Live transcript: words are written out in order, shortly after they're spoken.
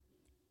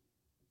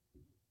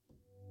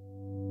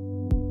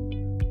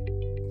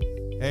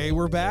Hey,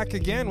 we're back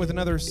again with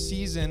another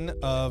season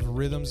of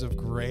Rhythms of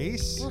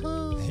Grace.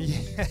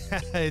 Yeah,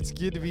 it's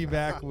good to be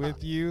back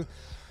with you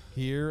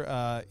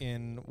here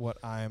in what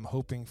I'm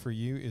hoping for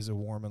you is a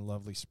warm and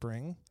lovely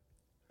spring.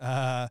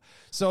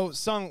 So,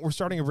 Sung, we're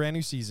starting a brand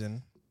new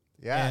season.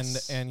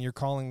 Yes. And you're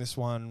calling this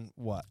one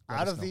what?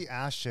 Out of the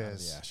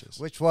Ashes, Out of the Ashes,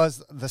 which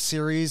was the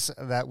series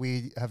that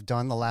we have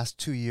done the last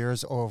 2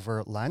 years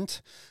over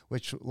Lent,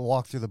 which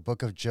walked through the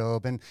book of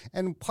Job.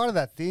 And part of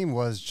that theme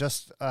was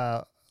just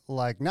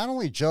like not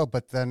only Job,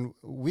 but then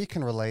we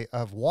can relate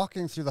of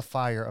walking through the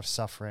fire of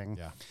suffering.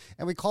 Yeah.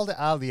 And we called it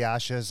Out of the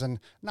Ashes, and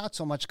not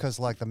so much because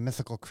like the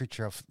mythical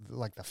creature of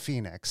like the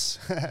phoenix,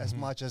 as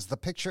much as the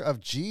picture of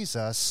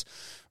Jesus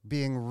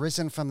being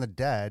risen from the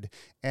dead,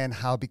 and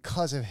how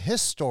because of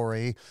his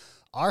story,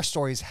 our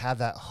stories have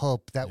that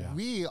hope that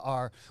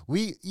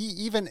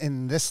even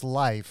in this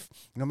life,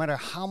 no matter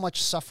how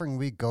much suffering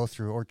we go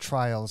through or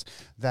trials,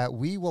 that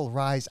we will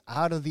rise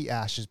out of the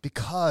ashes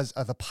because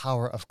of the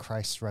power of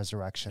Christ's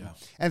resurrection. Yeah.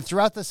 And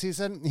throughout the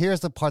season, here's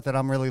the part that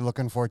I'm really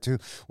looking forward to.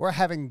 We're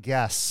having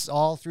guests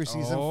all through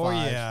season 5. Oh,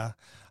 yeah.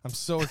 I'm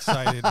so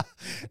excited.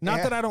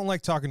 Not that I don't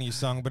like talking to you,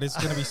 Sung, but it's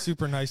going to be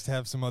super nice to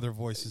have some other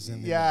voices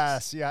in there.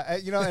 Yes, yeah.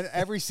 You know, and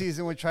every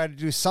season we try to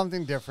do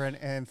something different,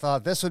 and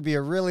thought this would be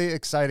a really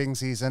exciting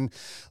season.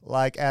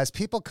 Like as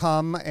people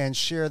come and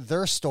share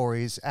their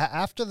stories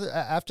after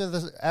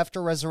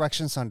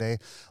Resurrection Sunday,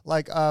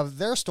 like of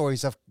their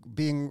stories of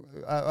being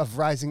of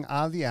rising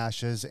out of the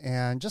ashes,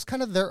 and just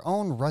kind of their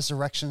own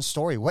resurrection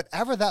story,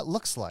 whatever that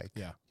looks like.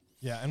 Yeah.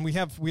 Yeah, and we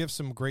have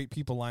some great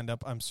people lined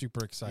up. I'm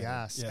super excited.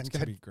 Yes, yeah, it's and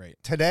going to be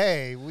great.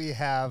 Today we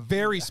have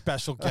Very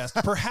special guest.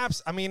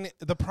 Perhaps, I mean,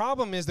 the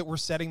problem is that we're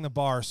setting the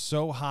bar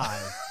so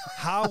high.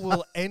 How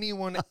will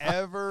anyone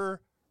ever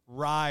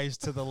rise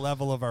to the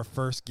level of our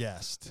first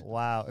guest?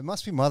 Wow, it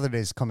must be Mother's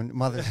Day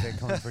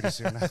coming pretty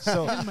soon.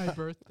 So And my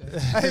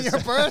birthday. Your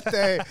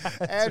birthday.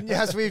 And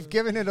yes, we've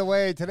given it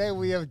away. Today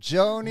we have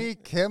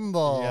Joni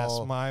Kimball. yes,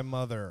 my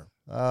mother.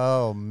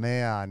 Oh,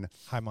 man.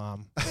 Hi,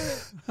 Mom.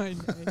 I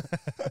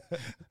know.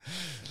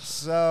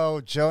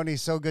 So, Joni,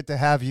 so good to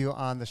have you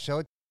on the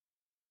show.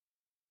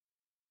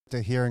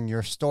 To hearing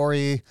your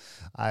story.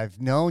 I've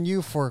known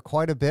you for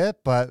quite a bit,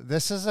 but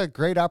this is a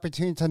great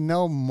opportunity to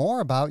know more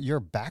about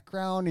your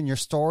background and your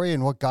story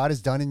and what God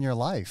has done in your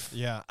life.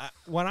 Yeah,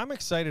 what I'm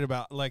excited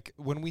about, like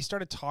when we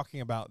started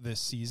talking about this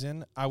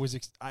season, I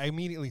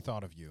immediately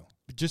thought of you,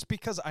 just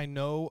because I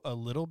know a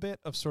little bit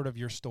of sort of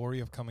your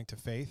story of coming to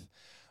faith,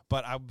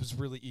 but I was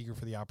really eager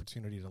for the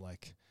opportunity to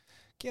like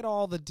get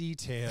all the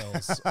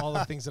details, all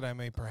the things that I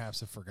may perhaps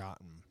have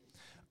forgotten.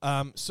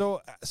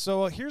 So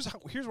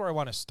here's where I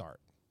want to start.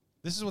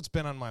 This is what's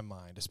been on my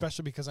mind,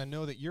 especially because I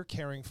know that you're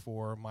caring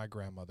for my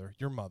grandmother,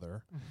 your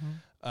mother.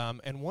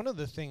 And one of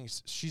the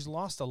things, she's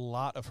lost a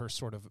lot of her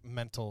sort of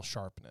mental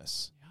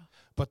sharpness. Yeah.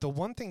 But the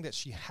one thing that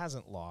she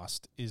hasn't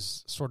lost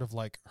is sort of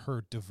like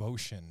her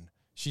devotion.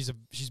 She's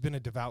been a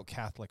devout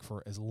Catholic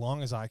for as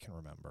long as I can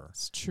remember.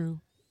 It's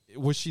true.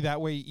 Was she that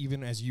way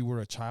even as you were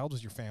a child?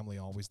 Was your family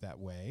always that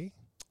way?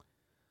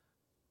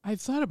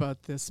 I've thought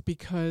about this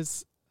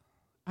because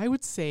I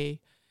would say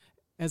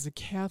as a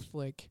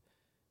Catholic,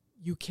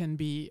 you can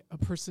be a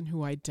person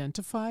who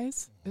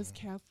identifies as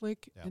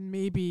Catholic, Yep. and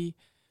maybe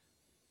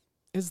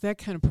as that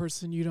kind of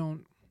person, you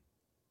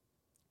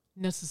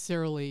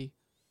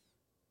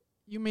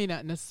may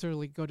not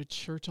necessarily go to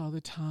church all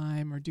the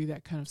time or do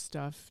that kind of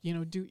stuff. You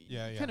know,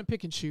 kind of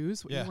pick and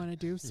choose what you want to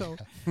do. So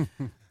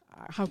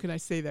how can I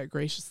say that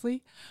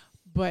graciously?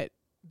 But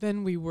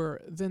then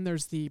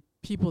there's the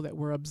people that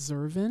were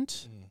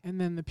observant and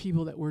then the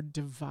people that were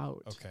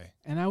devout. Okay.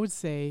 And I would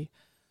say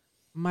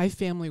my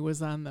family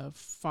was on the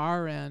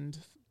far end,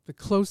 the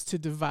close to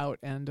devout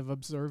end of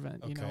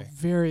observant, Okay.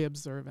 very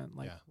observant.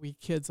 Like Yeah. we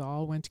kids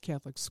all went to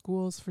Catholic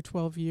schools for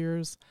 12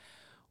 years.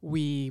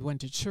 We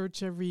went to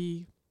church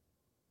every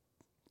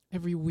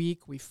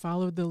week. We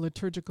followed the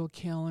liturgical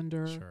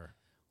calendar. Sure.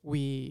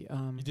 We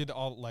You did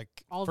all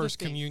like all the First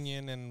things.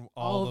 Communion and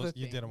All all those. the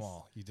You did them things.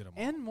 all. You did them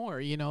all. and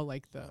more,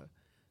 like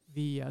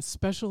the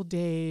special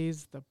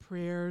days, the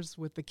prayers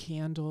with the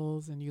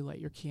candles, and you light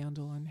your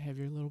candle and have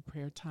your little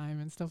prayer time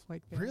and stuff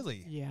like that.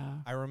 Really? Yeah.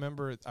 I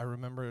remember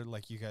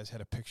like you guys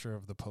had a picture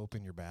of the Pope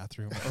in your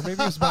bathroom, or maybe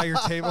it was by your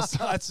table. So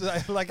that's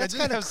That's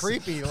kind of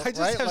creepy, I just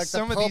right? have Like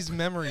some of these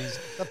memories.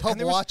 The Pope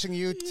there was- watching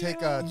you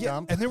take a Yeah,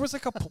 dump. and there was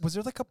was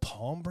there like a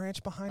palm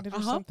branch behind it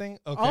or something?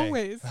 Okay.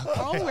 Always.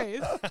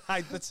 Always.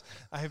 I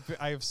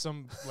have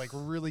some like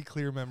really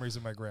clear memories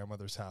of my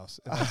grandmother's house,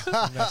 and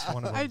that's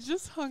one of them. I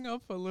just hung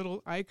up a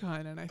little icon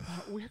and I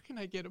thought, where can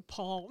I get a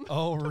palm?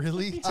 Oh,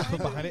 really? To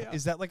put behind it? Yeah.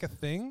 Is that like a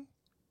thing?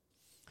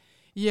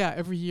 Yeah,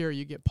 every year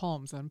you get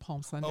palms on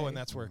Palm Sunday. Oh, and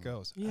that's where it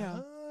goes.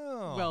 Yeah.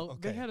 Oh, well,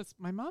 okay. they had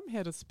my mom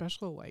had a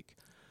special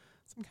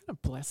some kind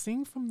of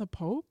blessing from the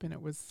Pope, and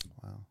it was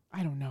Wow.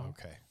 I don't know.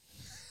 Okay.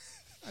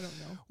 I don't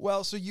know.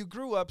 Well, so you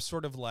grew up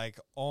sort of like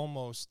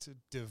almost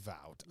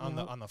devout on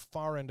Yeah. the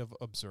far end of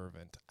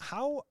observant.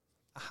 How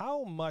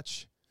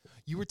much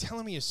you were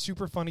telling me a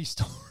super funny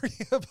story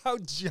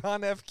about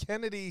John F.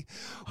 Kennedy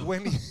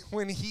when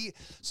he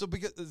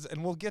because,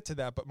 and we'll get to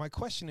that, but my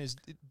question is,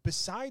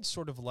 besides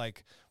sort of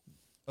like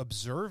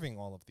observing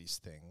all of these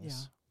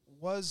things,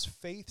 was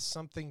faith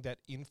something that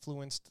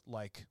influenced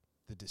like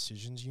the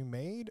decisions you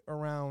made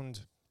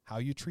around how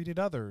you treated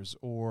others,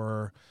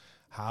 or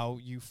how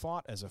you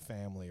fought as a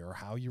family, or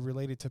how you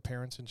related to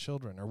parents and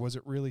children? Or was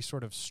it really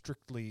sort of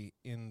strictly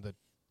in the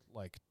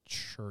like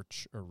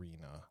church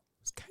arena?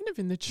 It's kind of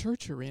in the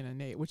church arena,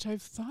 Nate, which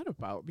I've thought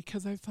about,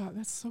 because I thought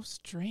that's so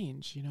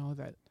strange, you know,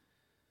 that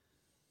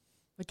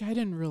like I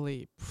didn't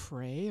really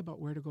pray about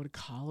where to go to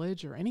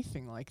college or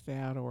anything like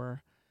that.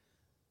 Or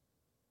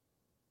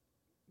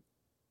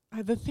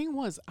the thing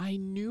was, I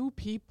knew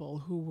people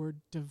who were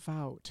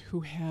devout,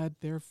 who had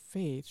their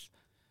faith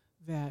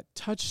that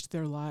touched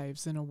their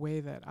lives in a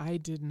way that I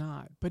did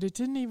not. But it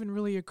didn't even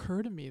really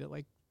occur to me to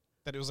like,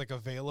 that it was like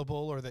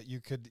available, or that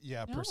you could,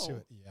 pursue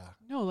it. Yeah.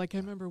 No, like I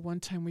remember one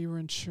time we were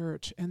in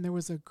church and there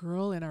was a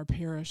girl in our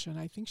parish, and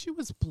I think she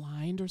was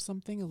blind or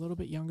something, a little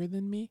bit younger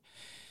than me.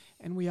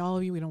 And we all,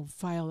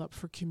 filed up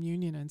for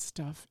communion and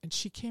stuff. And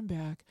she came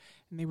back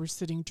and they were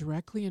sitting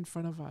directly in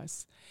front of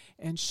us.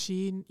 And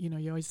she,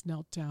 you always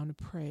knelt down to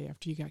pray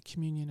after you got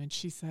communion. And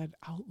she said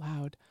out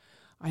loud,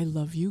 "I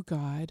love you,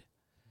 God."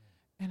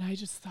 And I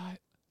just thought,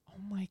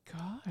 oh my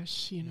gosh,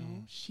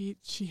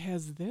 she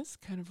has this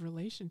kind of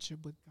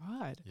relationship with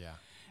God. Yeah.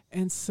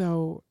 And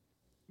so,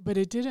 but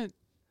it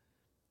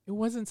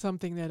wasn't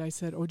something that I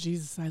said, "Oh,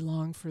 Jesus, I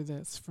long for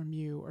this from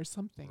you," or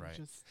something. Right.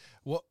 Just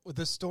well,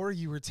 the story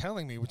you were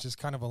telling me, which is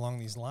kind of along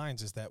these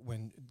lines, is that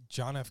when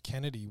John F.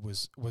 Kennedy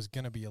was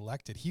going to be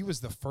elected, he was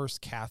the first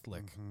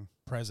Catholic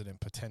president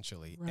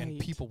potentially, and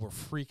people were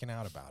freaking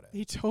out about it.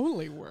 They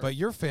totally were. But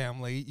your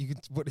family,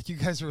 you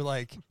guys were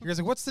like,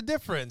 what's the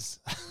difference?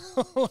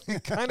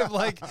 kind of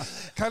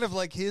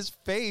like his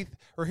faith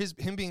or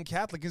him being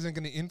Catholic isn't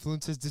going to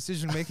influence his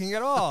decision making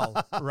at all,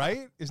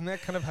 right? Isn't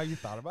that kind of how you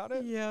thought about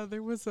it? Yeah,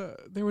 there was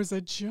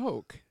a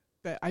joke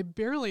that I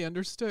barely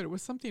understood. It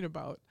was something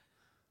about,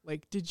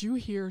 like, did you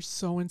hear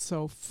so and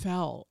so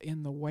fell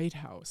in the White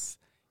House?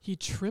 He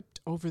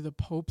tripped over the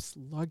Pope's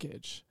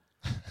luggage.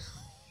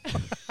 I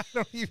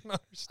don't even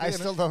understand. I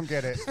still don't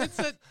get it. It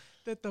said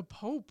that the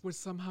Pope was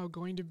somehow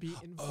going to be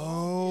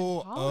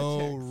involved in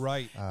politics. Oh,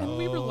 right. And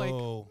we were like,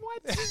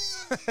 what?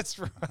 That's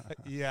right.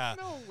 Yeah.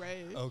 No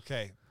way.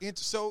 Okay.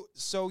 It's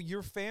so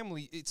your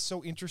family, it's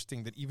so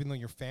interesting that even though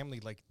your family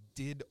like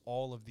did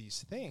all of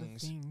these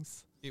things,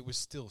 it was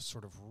still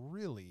sort of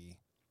really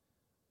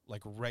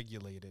like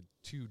regulated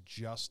to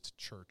just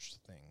church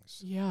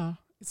things. Yeah.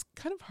 It's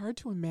kind of hard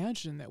to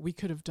imagine that we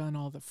could have done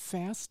all the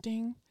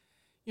fasting.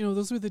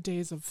 Those were the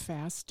days of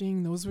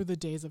fasting. Those were the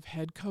days of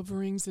head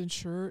coverings in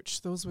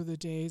church. Those were the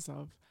days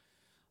of,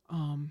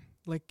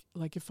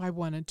 like if I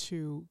wanted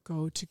to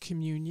go to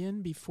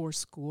communion before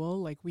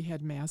school, like we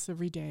had mass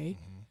every day.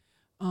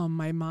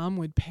 My mom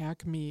would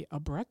pack me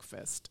a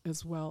breakfast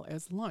as well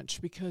as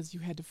lunch, because you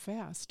had to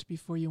fast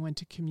before you went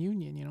to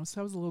communion. So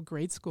I was a little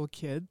grade school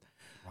kid,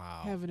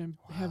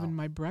 having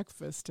my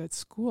breakfast at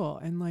school,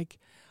 and like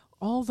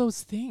all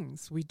those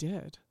things we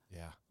did.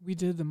 Yeah, we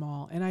did them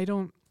all, and I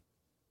don't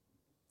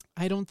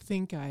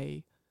think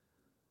I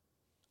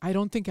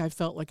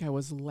felt like I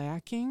was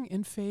lacking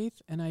in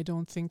faith, and I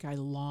don't think I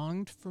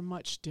longed for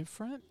much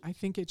different. I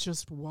think it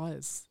just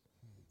was.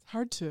 It's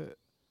hard to,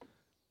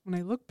 when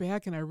I look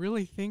back and I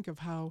really think of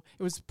how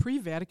it was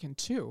pre-Vatican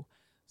II,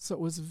 so it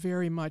was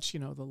very much,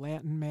 the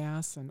Latin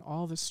Mass and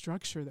all the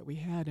structure that we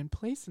had in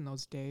place in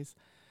those days.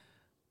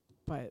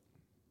 But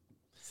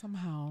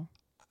somehow,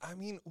 I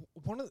mean,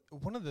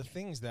 one of the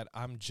things that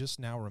I'm just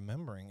now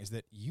remembering is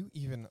that you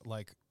even,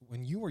 like,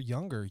 when you were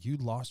younger, you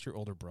lost your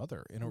older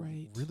brother in a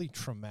really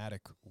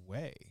traumatic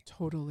way.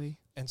 Totally.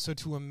 And so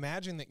to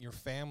imagine that your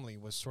family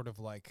was sort of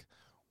like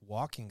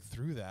walking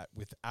through that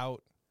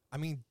without, I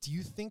mean, do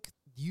you think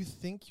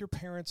your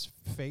parents'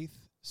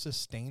 faith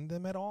sustained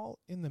them at all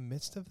in the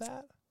midst of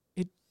that?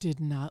 It did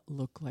not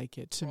look like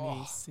it to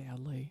me,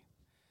 sadly.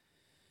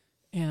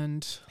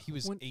 And he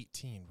was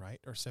 18,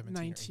 right? Or 17?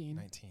 19.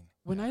 19.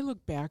 When I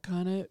look back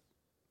on it,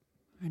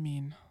 I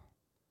mean,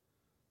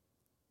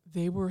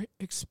 they were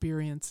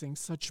experiencing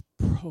such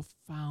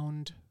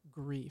profound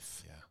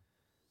grief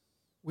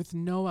with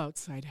no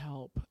outside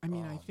help. I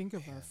mean, I think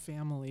of our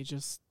family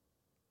just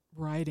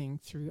riding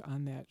through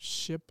on that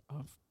ship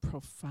of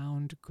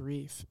profound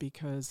grief,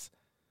 because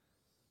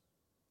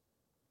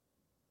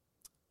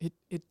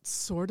it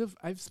sort of,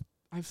 I've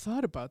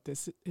thought about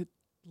this. It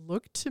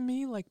looked to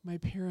me like my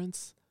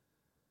parents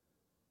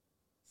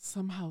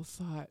somehow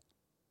thought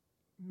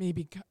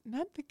maybe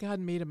not that God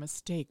made a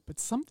mistake, but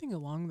something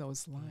along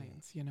those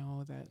lines,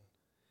 that.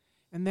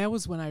 And that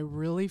was when I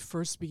really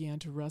first began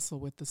to wrestle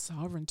with the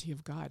sovereignty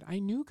of God. I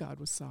knew God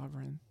was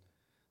sovereign.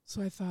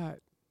 So I thought,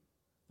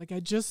 like,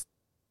 I just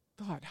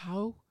thought,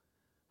 how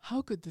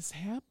could this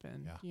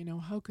happen? Yeah.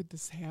 How could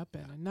this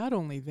happen? And not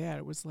only that,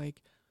 it was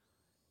like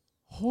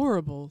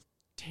horrible,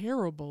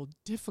 terrible,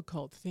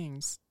 difficult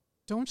things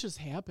don't just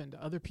happen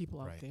to other people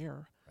out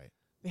there. Right.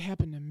 They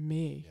happen to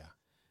me. Yeah.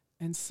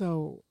 And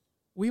so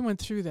we went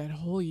through that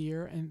whole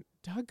year, and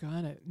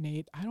doggone it,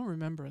 Nate, I don't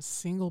remember a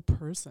single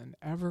person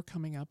ever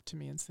coming up to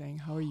me and saying,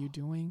 how are you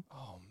doing?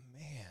 Oh,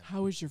 man.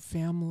 How is your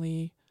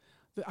family?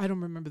 I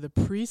don't remember the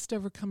priest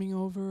ever coming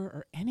over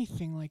or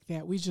anything like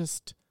that. We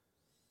just,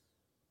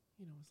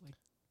 it was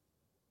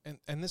like.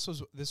 And this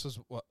was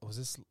what was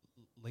this,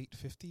 late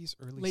 50s,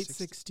 early late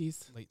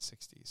 60s? Late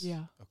 60s.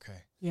 Yeah. Okay.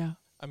 Yeah.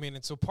 I mean,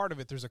 and so part of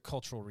it, there's a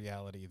cultural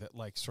reality that,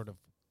 like, sort of,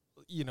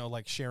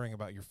 like sharing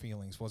about your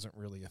feelings wasn't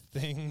really a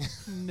thing.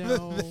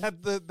 No.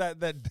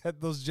 that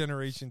those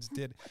generations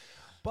did.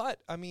 But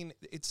I mean,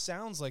 it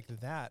sounds like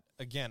that.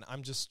 Again,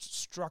 I'm just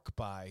struck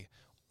by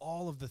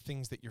all of the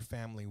things that your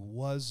family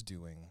was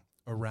doing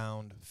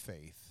around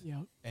faith.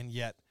 Yeah. And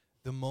yet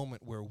the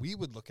moment where we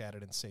would look at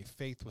it and say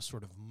faith was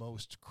sort of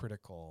most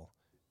critical,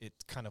 it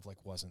kind of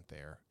like wasn't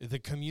there. The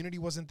community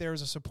wasn't there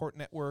as a support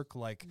network.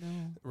 Like,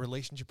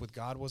 relationship with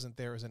God wasn't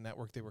there as a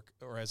network. They were,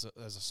 or as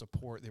a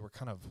support. They were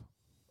kind of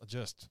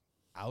just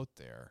out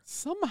there.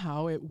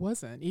 Somehow it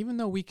wasn't, even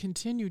though we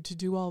continued to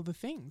do all the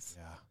things.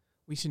 Yeah.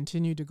 We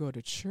continued to go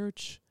to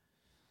church.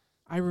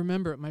 I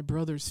remember at my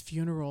brother's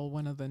funeral,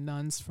 one of the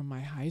nuns from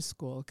my high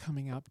school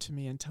coming up to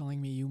me and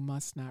telling me, you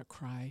must not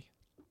cry.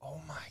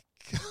 Oh my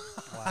gosh.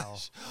 Wow.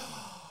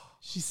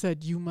 She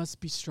said, you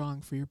must be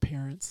strong for your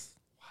parents.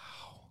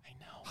 Wow. I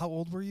know. How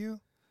old were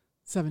you?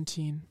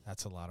 17.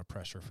 That's a lot of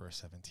pressure for a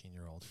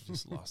 17-year-old who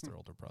just lost their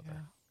older brother. Yeah.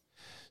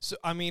 So,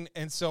 I mean,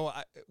 and so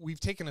we've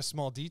taken a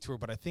small detour,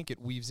 but I think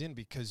it weaves in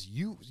because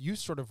you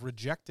sort of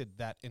rejected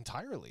that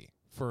entirely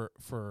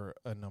for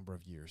a number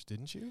of years,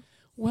 didn't you?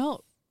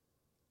 Well,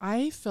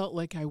 I felt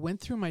like I went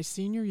through my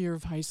senior year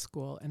of high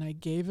school and I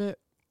gave it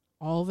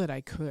all that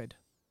I could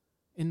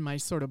in my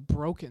sort of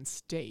broken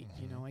state.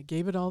 Mm-hmm. I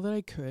gave it all that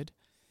I could.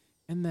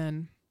 And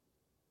then,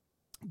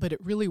 but it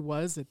really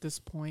was at this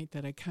point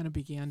that I kind of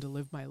began to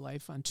live my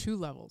life on two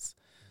levels.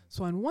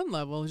 So on one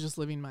level, I was just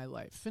living my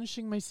life,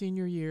 finishing my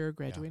senior year,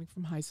 graduating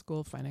from high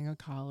school, finding a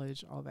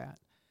college, all that.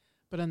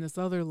 But on this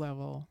other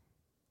level,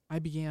 I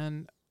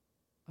began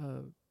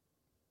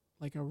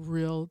like a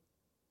real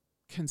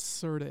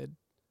concerted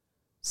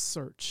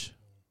search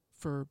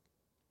for,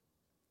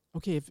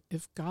 okay,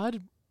 if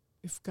God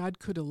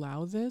could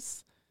allow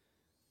this,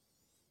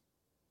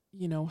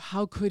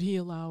 how could he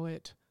allow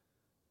it?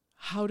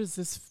 How does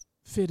this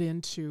fit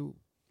into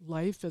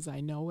life as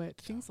I know it?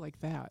 Things like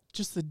that.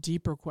 Just the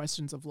deeper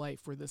questions of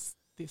life were this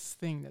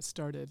thing that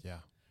started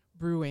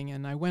brewing.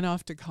 And I went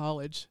off to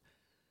college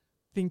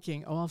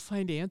thinking, I'll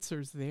find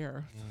answers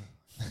there.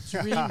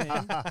 Dreaming.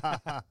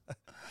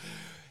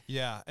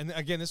 Yeah. And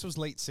again, this was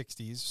late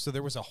 60s. So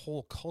there was a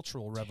whole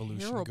cultural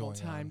revolution going on. Terrible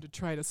time to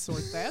try to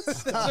sort that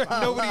stuff.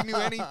 Nobody knew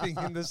anything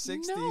in the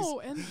 60s. No.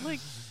 And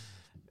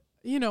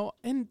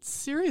and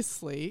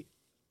seriously,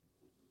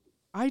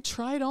 I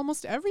tried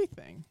almost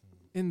everything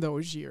in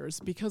those years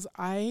because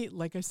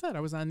like I said,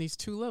 I was on these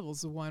two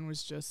levels. The one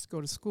was just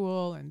go to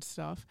school and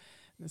stuff.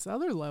 And this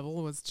other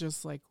level was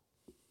just like,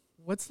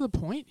 what's the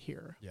point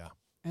here? Yeah.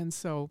 And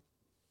so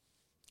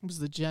it was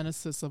the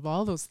genesis of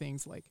all those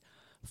things like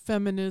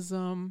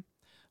feminism,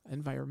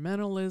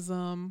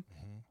 environmentalism,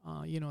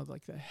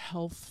 like the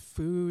health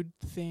food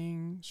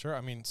thing. Sure.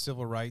 I mean,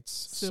 civil rights,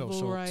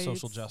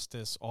 social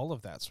justice, all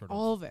of that sort of.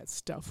 All that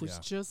stuff was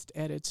just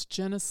at its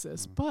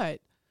genesis. But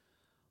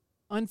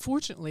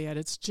unfortunately, at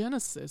its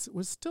genesis, it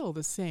was still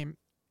the same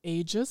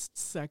ageist,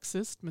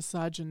 sexist,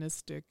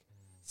 misogynistic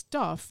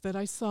stuff that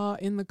I saw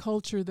in the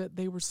culture that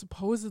they were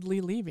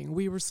supposedly leaving.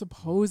 We were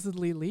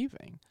supposedly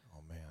leaving.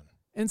 Oh, man.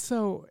 And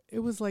so it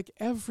was like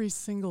every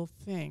single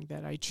thing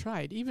that I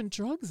tried, even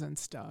drugs and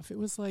stuff. It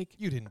was like...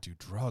 You didn't do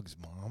drugs,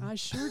 Mom. I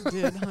sure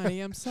did,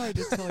 honey. I'm sorry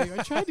to tell you.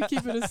 I tried to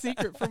keep it a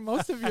secret for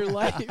most of your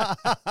life.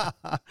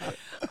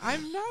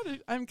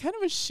 I'm kind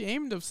of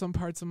ashamed of some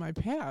parts of my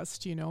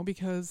past,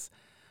 because...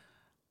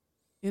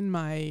 in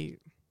my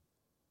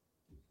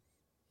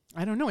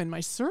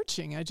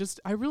searching,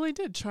 I really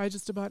did try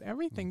just about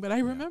everything. But I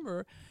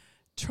remember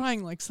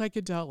trying like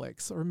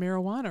psychedelics or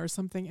marijuana or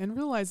something and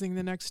realizing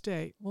the next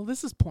day, well,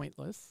 this is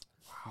pointless.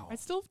 Wow. I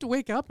still have to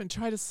wake up and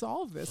try to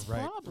solve this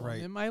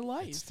problem in my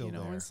life, it's still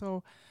there. And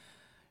so,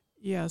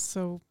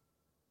 so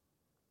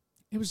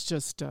it was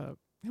just,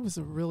 it was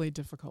a really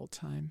difficult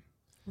time,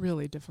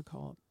 really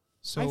difficult.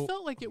 So I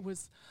felt like it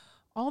was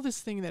all this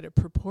thing that it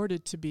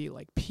purported to be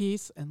like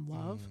peace and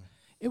love.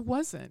 It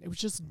wasn't. It was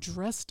just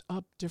dressed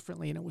up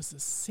differently, and it was the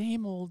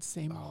same old.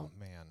 Oh,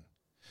 man.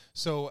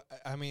 So,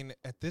 I mean,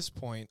 at this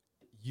point,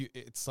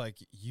 it's like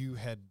you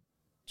had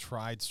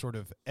tried sort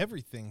of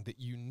everything that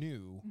you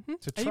knew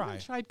to try. I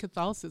even tried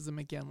Catholicism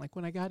again. Like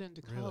when I got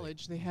into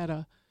college, they had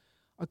a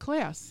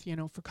class,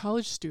 for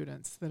college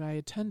students that I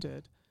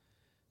attended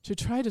to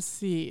try to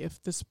see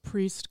if this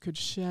priest could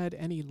shed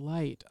any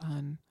light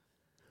on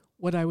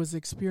what I was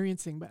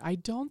experiencing. But I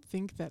don't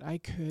think that I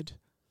could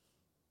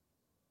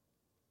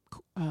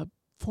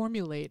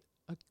formulate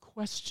a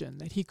question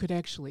that he could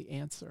actually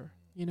answer,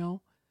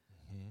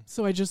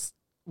 So I just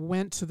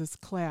went to this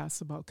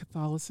class about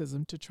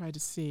Catholicism to try to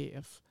see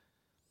if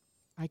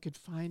I could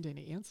find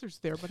any answers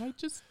there, but I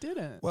just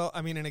didn't. Well,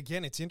 I mean, and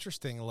again, it's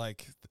interesting,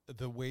 like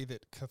the way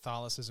that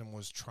Catholicism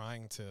was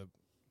trying to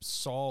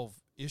solve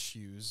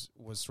issues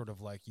was sort of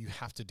like, you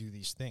have to do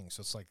these things.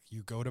 So it's like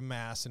you go to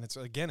mass, and it's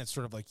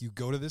sort of like you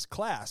go to this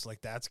class,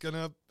 like that's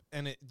gonna,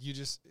 and it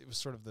was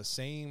sort of the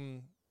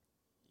same,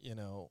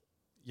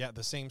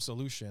 the same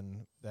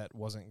solution that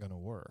wasn't gonna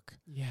work.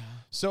 Yeah.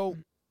 So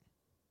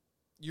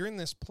you're in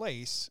this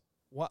place.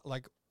 What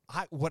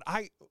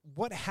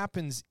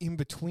happens in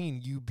between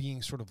you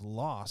being sort of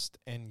lost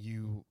and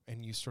you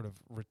sort of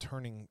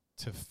returning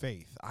to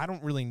faith? I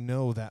don't really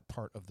know that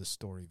part of the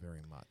story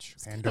very much.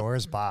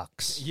 Pandora's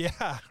box. Yeah,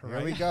 Here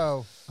right. we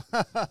go.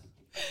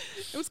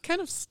 It was kind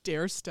of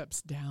stair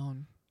steps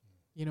down.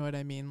 You know what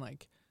I mean?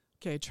 Like,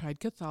 okay, I tried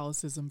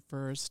Catholicism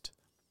first.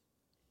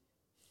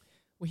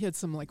 We had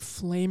some like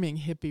flaming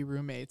hippie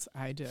roommates.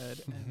 I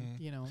did, and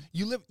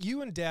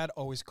You and Dad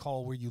always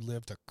call where you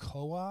lived a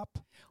co-op.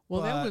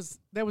 Well,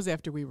 that was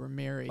after we were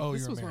married. Oh,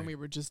 this you were was when married. we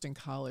were just in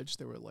college.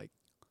 There were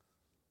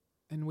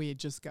and we had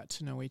just got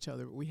to know each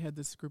other. We had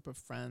this group of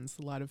friends,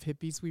 a lot of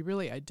hippies. We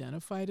really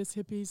identified as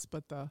hippies,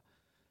 but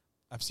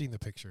I've seen the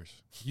pictures.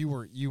 You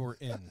were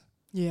in.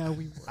 Yeah,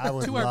 we were. I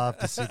would love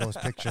to see those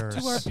pictures.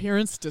 To our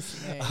parents'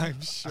 dismay. I'm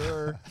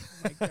sure.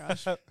 Oh my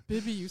gosh,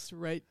 Bibby used to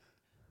write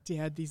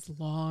Dad these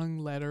long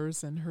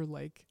letters and her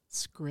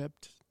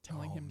script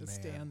telling him to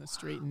stay on the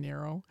straight and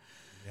narrow.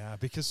 Yeah,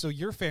 because so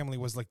your family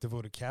was like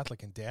devoted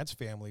Catholic, and Dad's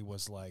family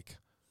was like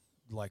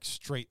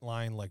straight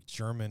line, like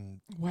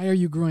German. Why are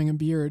you growing a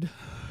beard?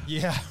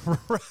 Yeah,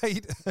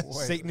 right.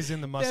 Satan is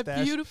in the mustache.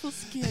 That beautiful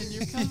skin,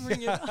 you're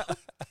covering it up.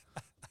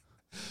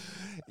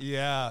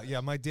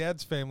 Yeah. My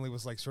dad's family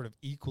was like sort of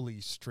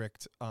equally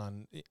strict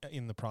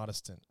in the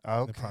Protestant,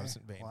 in the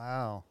Protestant vein.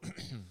 Wow.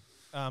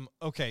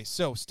 Okay,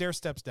 so stair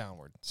steps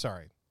downward.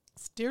 Sorry.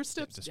 Stair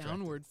steps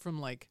downward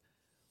from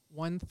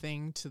one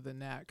thing to the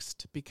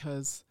next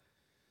because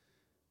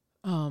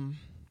I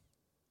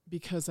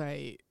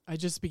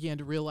just began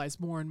to realize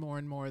more and more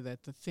and more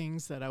that the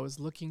things that I was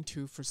looking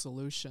to for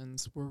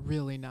solutions were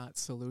really not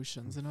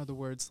solutions. In other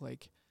words,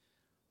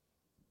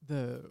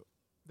 the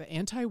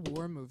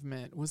anti-war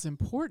movement was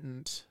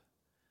important,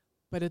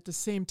 but at the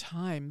same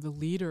time, the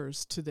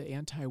leaders to the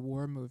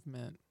anti-war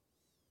movement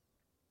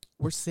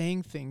were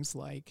saying things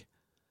like,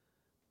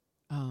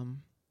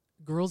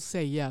 girls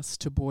say yes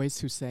to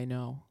boys who say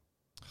no.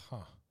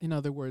 Huh. In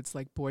other words,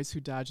 like boys who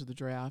dodge the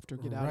draft or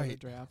get out of the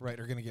draft. Right,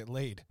 are going to get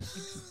laid.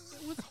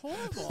 It was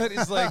horrible. That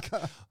is like...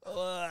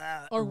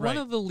 or one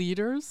of the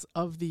leaders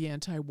of the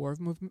anti-war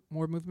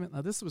movement,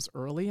 now this was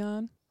early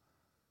on,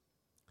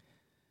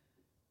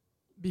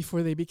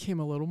 before they became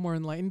a little more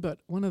enlightened,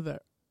 but one of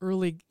the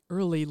early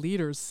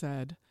leaders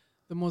said,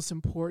 the most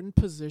important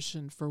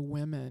position for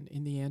women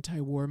in the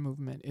anti-war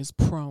movement is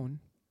prone.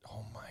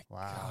 Oh my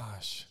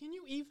gosh. Can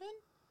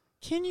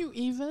you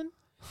even?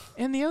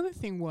 And the other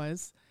thing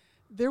was,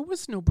 there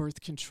was no birth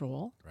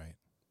control. Right.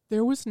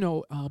 There was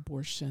no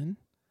abortion.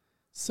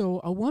 So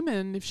a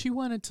woman, if she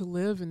wanted to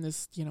live in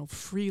this,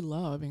 free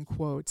love, in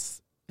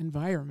quotes,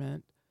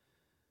 environment.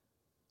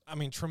 I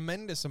mean,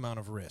 tremendous amount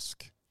of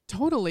risk.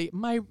 Totally.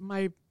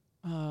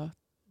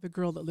 The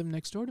girl that lived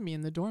next door to me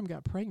in the dorm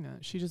got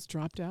pregnant. She just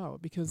dropped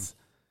out because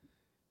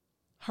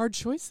hard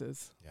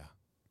choices. Yeah.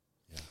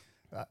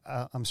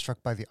 I'm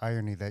struck by the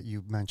irony that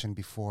you mentioned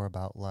before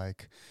about the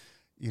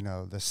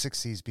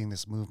 60s being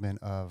this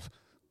movement of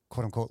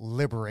quote unquote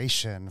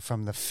liberation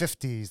from the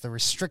 50s, the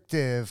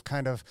restrictive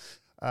kind of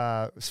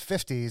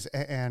 50s.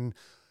 And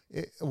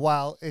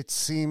while it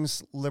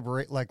seems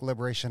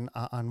liberation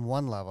on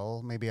one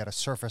level, maybe at a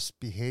surface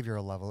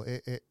behavioral level,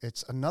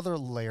 it's another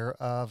layer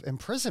of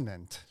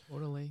imprisonment.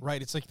 Totally.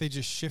 Right. It's like they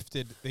just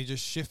shifted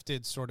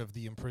sort of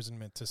the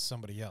imprisonment to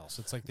somebody else.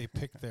 It's like they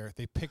picked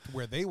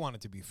where they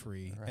wanted to be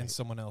free, right, and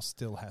someone else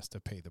still has to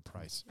pay the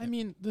price. I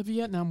mean, the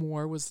Vietnam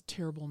War was a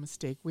terrible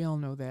mistake. We all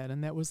know that,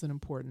 and that was an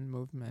important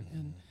movement. Mm-hmm.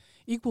 And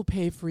equal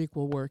pay for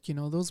equal work,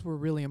 those were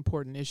really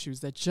important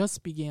issues that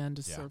just began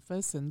to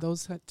surface, and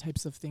those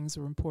types of things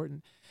are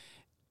important.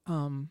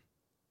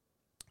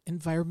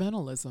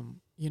 Environmentalism,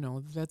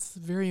 that's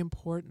very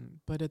important,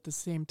 but at the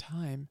same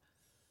time,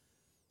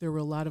 there were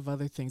a lot of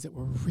other things that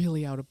were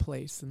really out of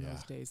place in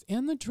those days.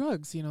 And the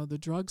drugs, the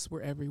drugs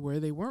were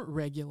everywhere. They weren't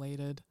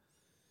regulated.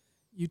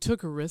 You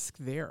took a risk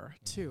there,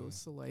 too.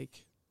 So,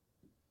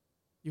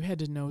 you had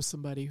to know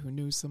somebody who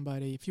knew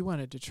somebody if you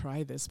wanted to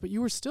try this, but you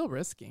were still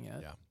risking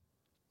it. Yeah.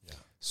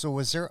 So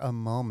was there a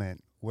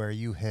moment where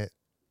you hit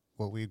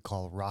what we'd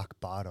call rock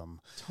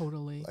bottom?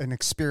 Totally. An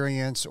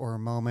experience or a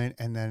moment,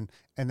 and then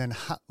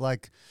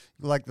like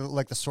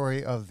the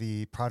story of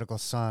the prodigal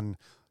son,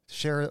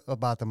 share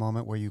about the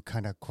moment where you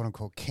kind of quote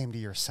unquote came to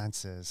your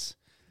senses.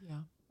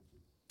 Yeah.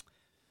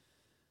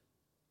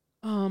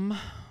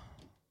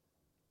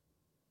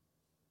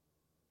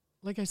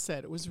 Like I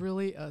said, it was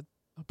really a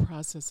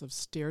process of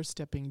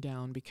stair-stepping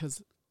down,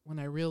 because when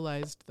I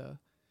realized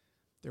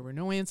there were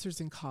no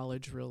answers in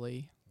college,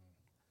 really.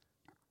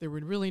 There were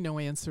really no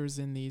answers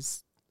in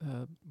these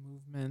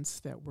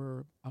movements that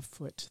were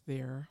afoot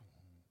there.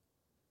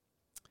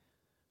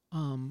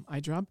 I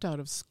dropped out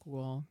of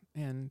school,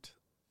 and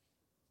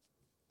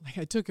like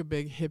I took a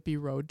big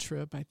hippie road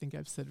trip. I think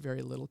I've said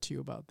very little to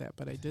you about that,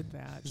 but I did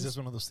that. Is this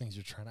one of those things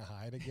you're trying to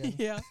hide again?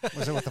 Yeah.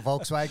 Was it with the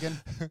Volkswagen?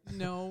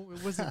 No,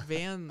 it was a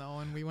van though,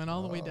 and we went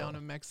all the way down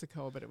to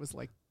Mexico, but it was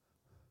like,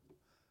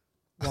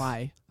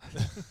 why?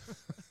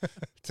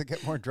 To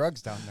get more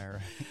drugs down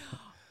there.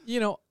 You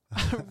know,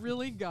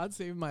 really God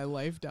saved my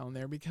life down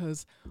there,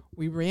 because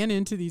we ran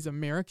into these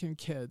American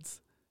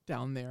kids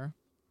down there,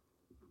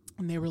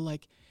 and they were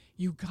like,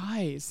 you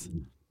guys,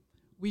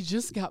 we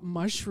just got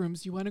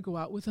mushrooms. You want to go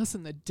out with us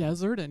in the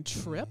desert and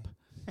trip?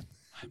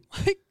 I'm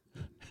like,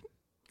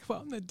 go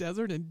out in the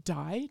desert and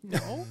die?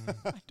 No,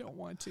 I don't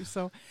want to.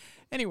 So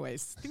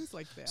anyways, things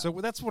like that. So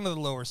that's one of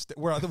the lower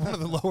we're on one of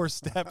the lower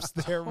steps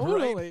there,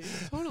 Totally, right?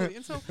 totally.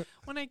 And so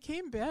when I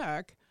came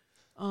back,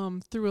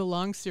 through a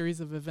long series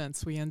of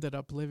events, we ended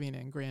up living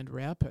in Grand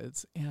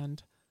Rapids,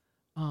 and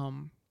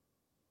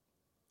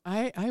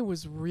I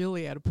was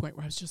really at a point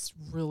where I was just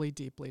really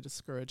deeply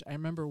discouraged. I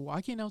remember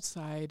walking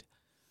outside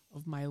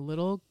of my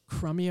little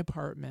crummy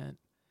apartment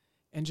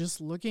and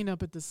just looking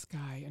up at the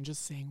sky and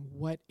just saying,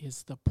 what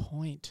is the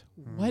point?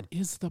 What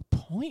is the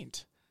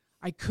point?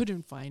 I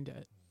couldn't find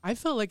it. I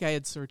felt like I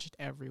had searched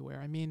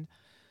everywhere. I mean,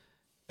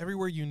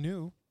 everywhere you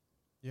knew.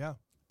 Yeah.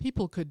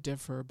 People could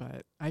differ,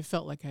 but I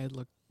felt like I had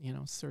looked,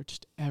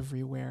 searched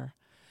everywhere.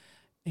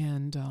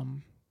 And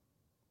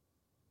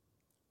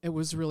it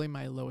was really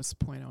my lowest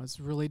point. I was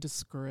really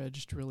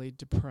discouraged, really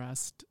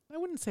depressed. I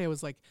wouldn't say I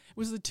was like, it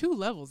was the two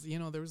levels.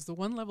 There was the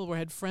one level where I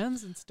had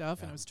friends and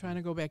stuff, and I was trying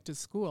to go back to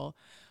school.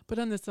 But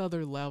on this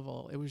other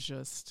level, it was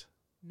just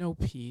no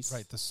peace.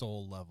 Right, the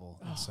soul level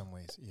in some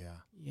ways, yeah.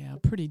 Yeah,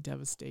 pretty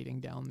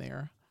devastating down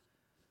there.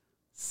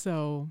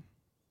 So,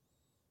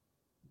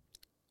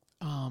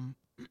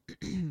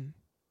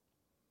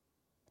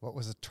 what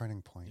was a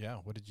turning point? Yeah,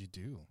 what did you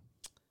do?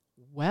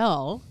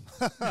 Well,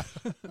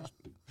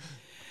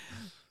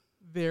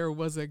 there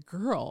was a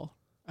girl,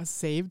 a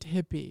saved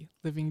hippie,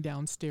 living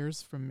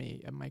downstairs from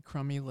me at my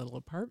crummy little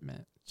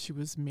apartment. She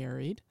was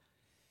married,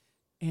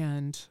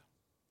 and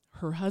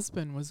her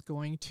husband was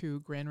going to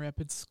Grand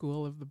Rapids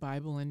School of the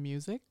Bible and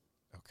Music.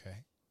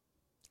 Okay.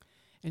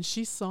 And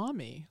she saw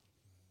me,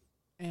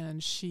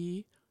 and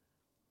she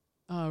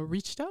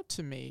reached out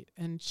to me.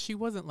 And she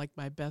wasn't like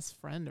my best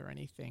friend or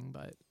anything,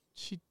 but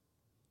she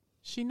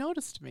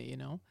noticed me,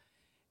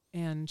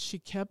 and she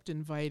kept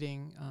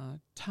inviting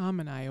Tom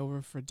and I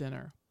over for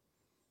dinner.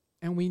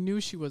 And we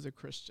knew she was a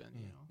Christian,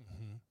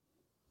 Mm-hmm.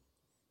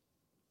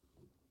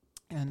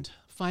 And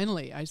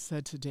finally, I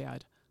said to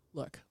Dad,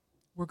 look,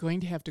 we're going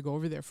to have to go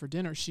over there for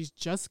dinner. She's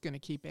just going to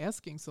keep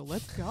asking, so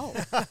let's go.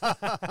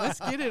 Let's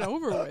get it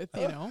over with,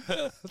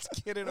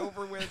 Let's get it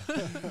over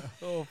with.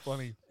 Oh,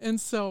 funny. And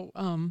so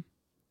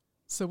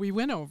so we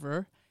went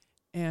over,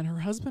 and her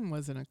husband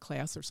was in a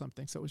class or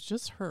something, so it was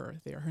just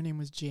her there. Her name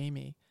was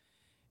Jamie.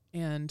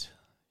 And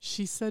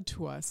she said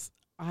to us,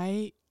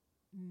 I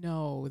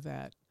know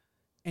that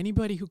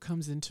anybody who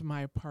comes into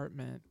my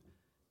apartment,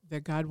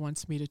 that God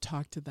wants me to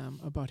talk to them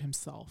about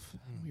himself.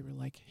 And we were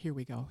like, here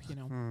we go,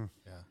 Yeah.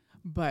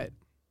 But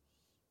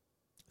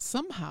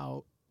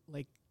somehow,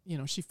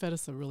 she fed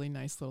us a really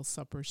nice little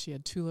supper. She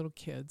had 2 little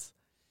kids.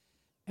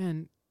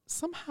 And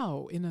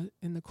somehow in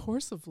the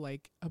course of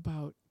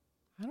about,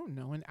 I don't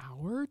know, an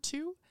hour or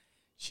 2,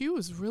 she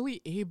was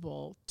really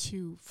able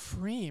to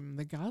frame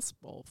the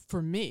gospel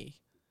for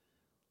me,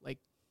 like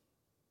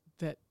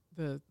that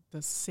the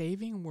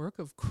saving work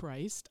of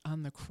Christ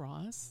on the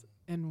cross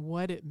and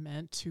what it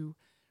meant to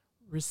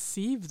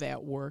receive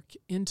that work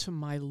into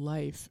my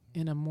life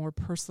in a more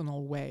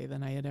personal way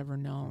than I had ever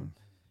known.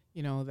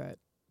 That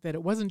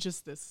it wasn't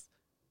just this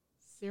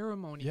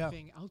ceremony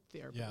thing out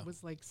there, but it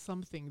was like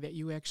something that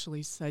you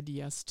actually said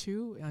yes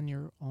to on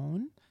your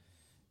own.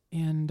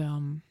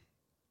 And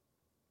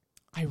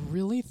I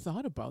really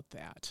thought about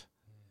that.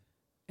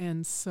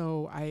 And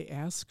so I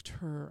asked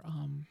her,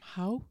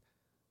 how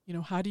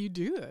do you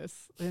do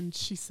this? And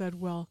she said,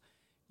 well,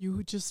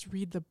 you just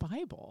read the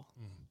Bible.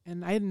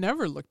 And I had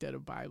never looked at a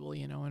Bible,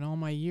 in all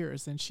my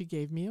years. And she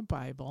gave me a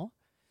Bible.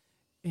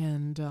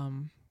 And,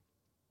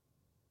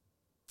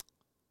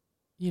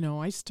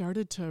 I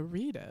started to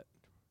read it.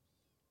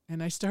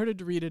 And I started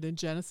to read it in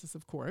Genesis,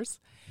 of course.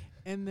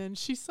 And then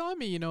she saw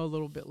me, a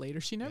little bit later.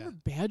 She never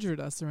badgered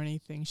us or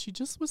anything. She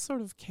just was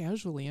sort of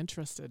casually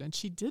interested. And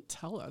she did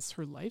tell us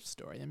her life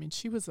story. I mean,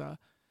 she was a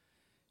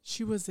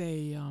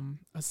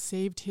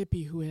saved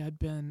hippie who had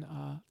been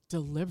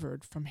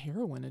delivered from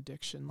heroin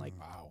addiction, like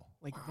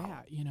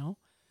that,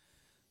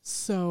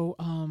 So,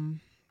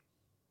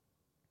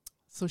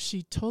 so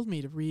she told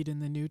me to read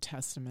in the New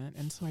Testament,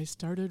 and so I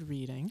started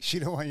reading. She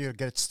don't want you to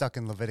get stuck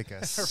in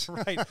Leviticus,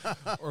 right?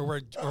 Or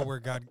where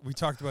God. We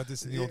talked about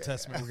this in the Old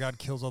Testament, where God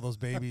kills all those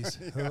babies.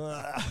 I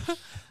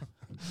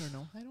don't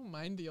know. I don't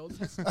mind the Old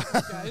Testament,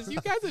 guys.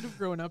 You guys that have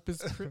grown up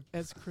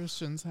as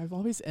Christians, I've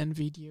always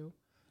envied you.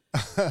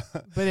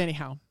 But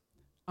anyhow,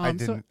 I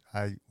didn't.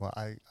 I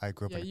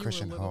grew up in a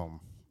Christian home.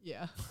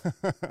 Yeah.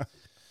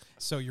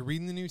 So you're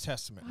reading the New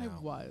Testament now.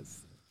 I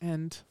was,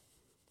 and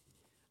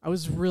I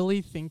was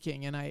really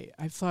thinking, and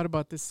I've thought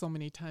about this so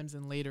many times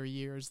in later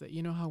years, that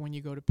you know how when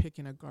you go to pick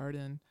in a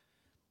garden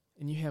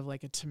and you have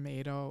like a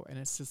tomato and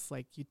it's just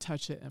like you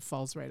touch it and it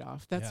falls right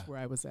off. That's where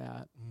I was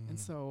at. And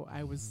so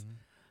I was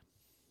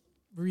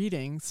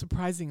reading,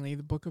 surprisingly,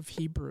 the book of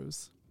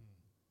Hebrews.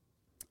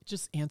 It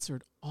just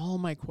answered all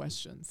my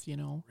questions, you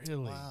know.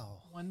 Really? Wow.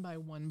 One by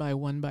one by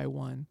one by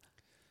one.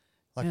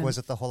 Like, was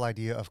it the whole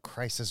idea of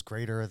Christ is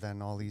greater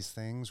than all these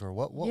things? Or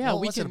what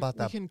was it about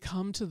that? We can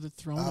come to the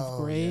throne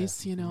of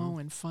grace, you know,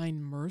 and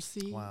find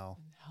mercy. Wow.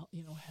 And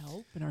you know,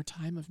 help in our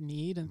time of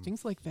need and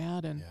things like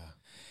that. And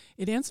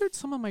it answered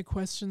some of my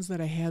questions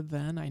that I had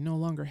then, I no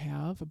longer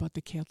have, about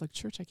the Catholic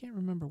Church. I can't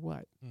remember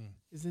what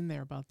is in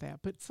there about that.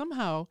 But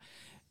somehow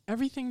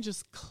everything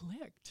just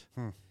clicked.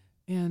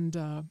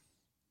 And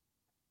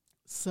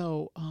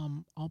so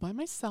all by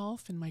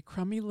myself in my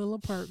crummy little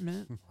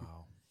apartment,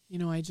 you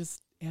know, I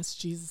just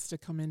asked Jesus to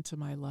come into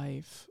my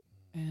life.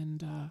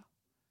 And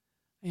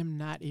I am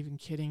not even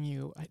kidding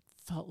you. I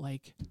felt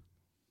like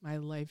my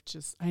life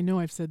just, I know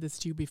I've said this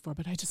to you before,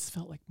 but I just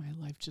felt like my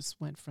life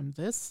just went from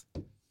this.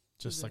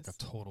 Just like a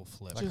total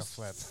flip. Like a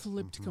flip.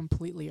 Flipped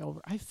completely over.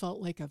 I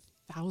felt like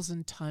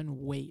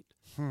 1,000-ton weight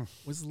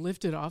was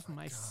lifted off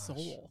my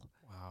soul.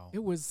 Wow. It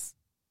was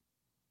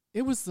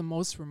the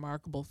most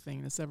remarkable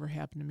thing that's ever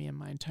happened to me in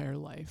my entire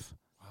life.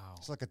 Wow.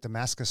 It's like a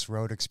Damascus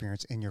Road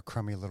experience in your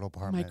crummy little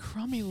apartment. My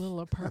crummy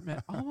little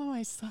apartment, all by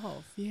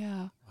myself.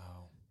 Yeah.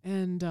 Wow.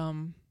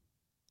 And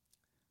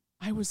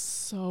I was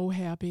so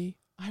happy.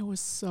 I was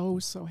so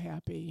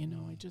happy. You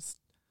know,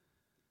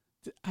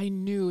 I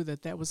knew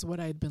that was what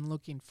I had been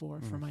looking for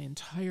my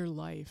entire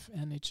life.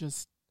 And it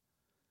just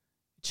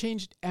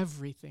changed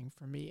everything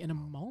for me in a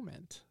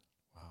moment.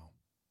 Wow.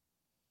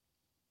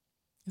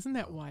 Isn't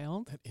that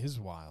wild? That is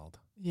wild.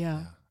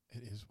 Yeah.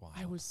 It is wild.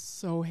 I was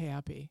so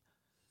happy.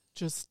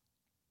 Just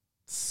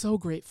so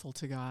grateful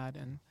to God.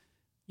 And,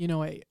 you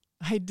know,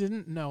 I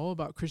didn't know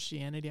about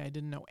Christianity. I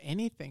didn't know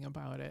anything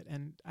about it.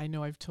 And I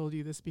know I've told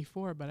you this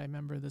before, but I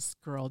remember this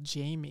girl,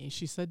 Jamie,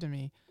 she said to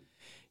me,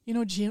 you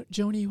know,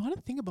 Joni, you want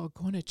to think about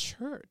going to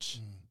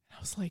church? And I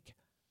was like,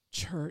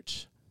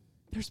 church?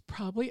 There's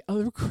probably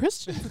other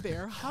Christians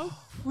there. How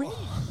great.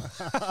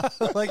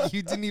 Like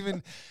you didn't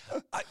even,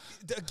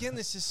 again,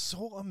 this is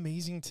so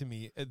amazing to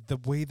me, the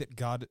way that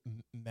God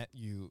met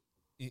you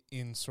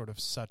in sort of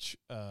such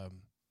a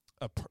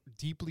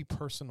deeply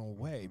personal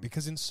way,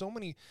 because in so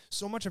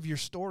much of your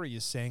story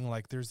is saying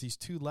like there's these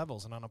two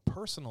levels, and on a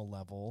personal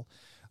level,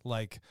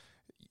 like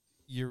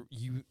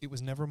it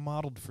was never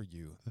modeled for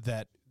you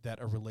that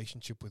a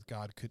relationship with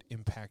God could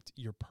impact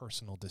your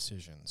personal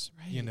decisions.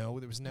 Right. You know,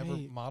 it was never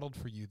modeled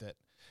for you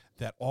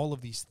that all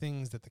of these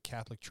things that the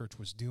Catholic Church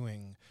was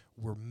doing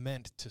were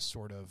meant to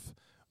sort of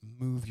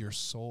move your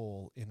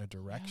soul in a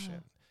direction.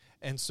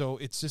 Yeah. And so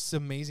it's just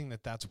amazing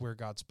that that's where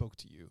God spoke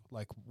to you,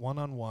 like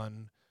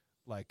one-on-one,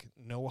 like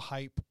no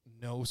hype,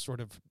 no sort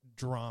of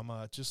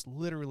drama, just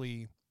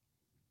literally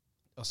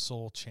a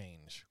soul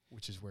change,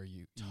 which is where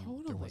you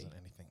there wasn't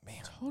anything.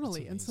 Man,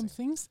 totally. And some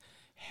things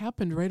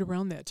happened right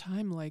around that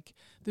time, like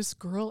this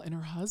girl and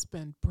her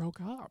husband broke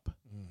up.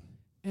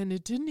 And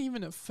it didn't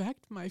even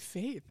affect my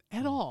faith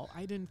at all.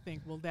 I didn't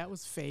think, well, that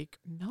was fake.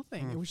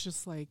 Nothing. It was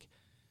just like,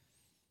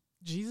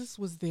 Jesus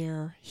was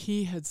there.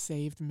 He had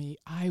saved me.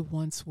 I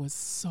once was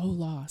so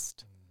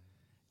lost.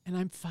 And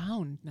I'm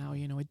found now,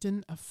 you know. It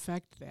didn't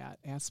affect that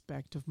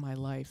aspect of my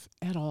life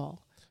at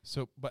all.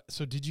 So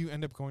did you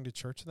end up going to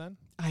church then?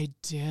 I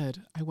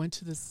did. I went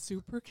to this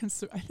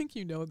I think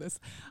you know this.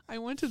 I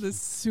went to this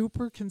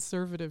super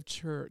conservative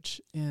church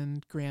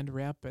in Grand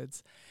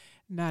Rapids.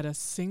 Not a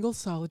single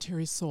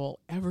solitary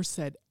soul ever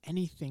said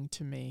anything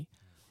to me.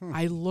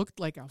 I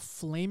looked like a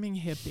flaming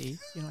hippie.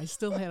 You know, I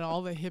still had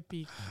all the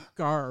hippie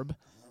garb.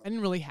 I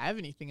didn't really have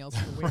anything else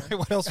to wear. Right,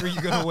 what else were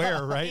you going to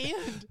wear, right?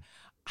 And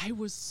I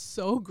was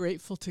so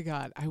grateful to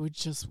God. I would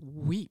just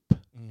weep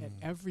at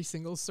every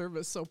single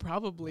service. So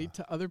probably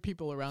to other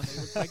people around, they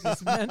looked like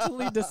this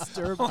mentally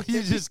disturbed. Oh,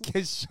 you just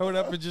showed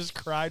up and just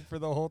cried for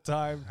the whole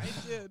time.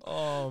 I did.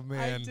 Oh,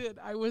 man. I did.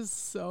 I was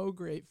so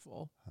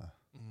grateful.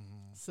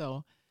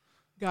 So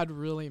God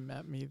really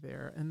met me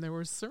there. And there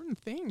were certain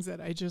things that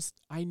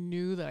I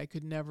knew that I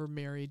could never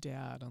marry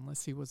Dad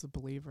unless he was a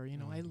believer. You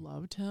know, I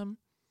loved him,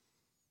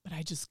 but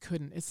I just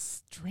couldn't.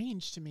 It's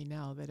strange to me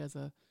now that as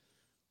a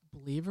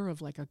believer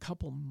of like a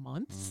couple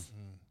months,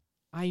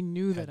 I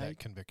knew that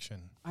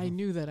conviction. I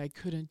knew that I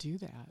couldn't do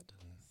that.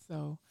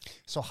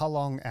 So how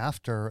long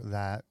after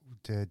that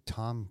did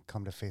Tom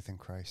come to faith in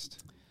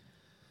Christ?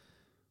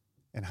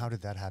 And how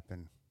did that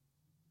happen?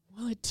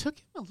 Well, it took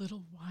him a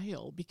little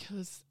while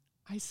because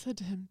I said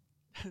to him,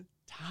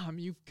 Tom,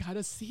 you've got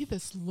to see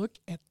this. Look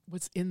at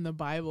what's in the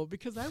Bible,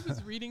 because I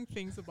was reading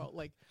things about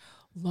like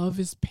love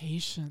is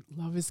patient,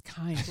 love is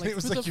kind. Like, it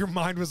was like your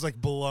mind was like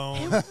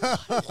blown. It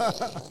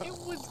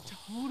was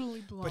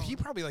totally blown. But he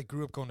probably like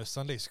grew up going to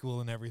Sunday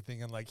school and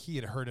everything, and like he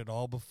had heard it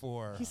all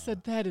before. He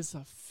said, that is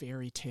a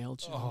fairy tale,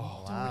 Joe.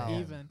 Oh, Don't wow.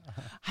 even.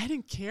 I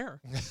didn't care.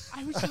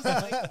 I was just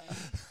like,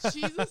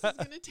 Jesus is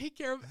going to take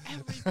care of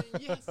everything.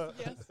 Yes,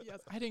 yes, yes.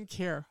 I didn't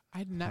care. I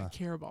did not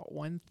care about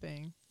one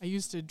thing. I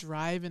used to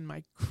drive in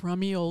my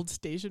crummy old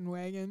station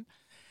wagon,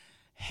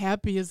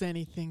 happy as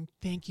anything.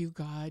 Thank you,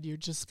 God. You're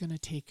just going to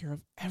take care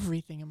of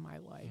everything in my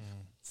life.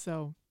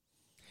 So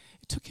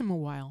it took him a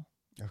while.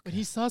 Okay. But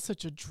he saw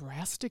such a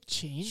drastic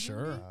change in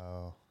me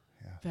Oh,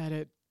 yeah.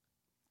 that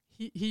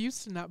he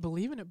used to not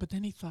believe in it, but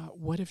then he thought,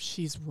 what if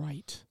she's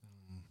right?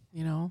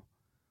 You know?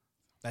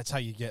 That's how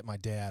you get my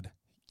dad.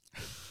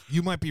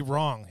 You might be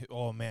wrong.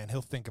 Oh, man,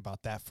 he'll think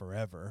about that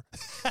forever.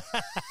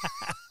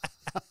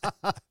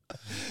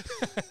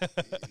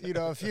 You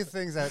know, a few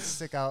things that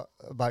stick out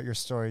about your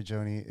story,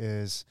 Joni,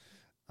 is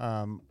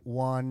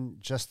one,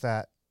 just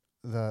that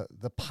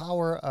the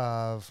power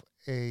of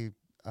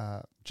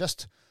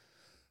just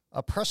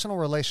a personal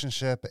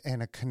relationship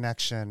and a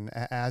connection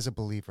as a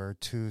believer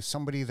to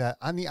somebody that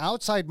on the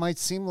outside might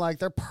seem like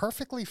they're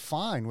perfectly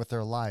fine with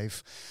their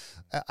life.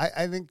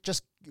 I think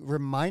just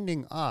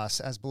reminding us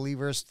as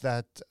believers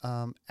that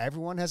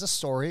everyone has a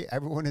story,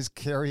 everyone is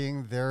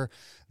carrying their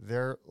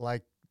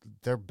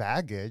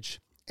baggage,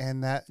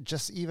 and that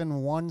just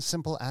even one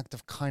simple act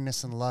of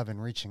kindness and love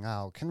and reaching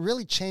out can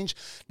really change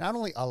not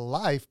only a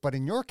life, but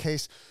in your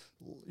case,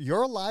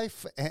 your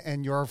life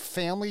and your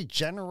family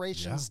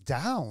generations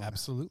down.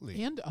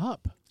 Absolutely. And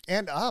up.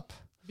 And up.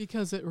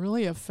 Because it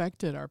really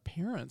affected our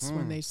parents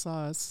when they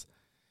saw us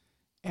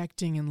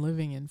acting and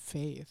living in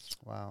faith.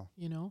 Wow.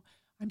 You know,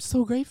 I'm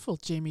so grateful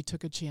Jamie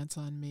took a chance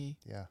on me.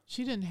 Yeah.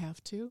 She didn't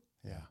have to.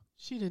 Yeah.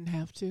 She didn't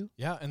have to.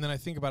 Yeah, and then I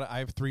think about it. I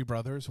have 3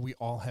 brothers. We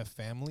all have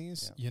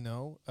families, you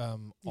know.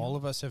 All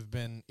of us have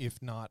been,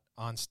 if not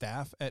on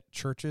staff at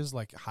churches,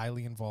 like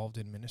highly involved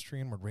in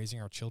ministry, and we're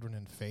raising our children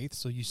in faith.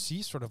 So you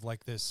see sort of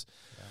like this,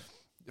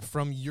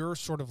 from your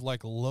sort of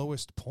like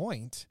lowest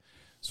point,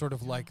 sort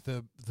of like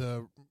the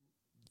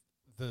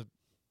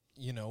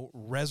you know,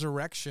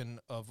 resurrection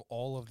of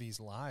all of these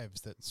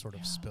lives that sort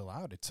of spill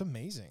out. It's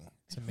amazing.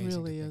 It's amazing. It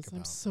really to think is. about.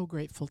 I'm so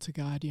grateful to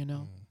God, you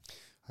know.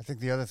 I think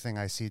the other thing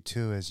I see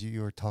too is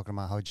you were talking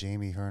about how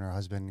Jamie, her and her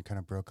husband kind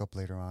of broke up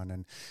later on.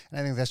 And I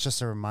think that's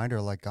just a reminder,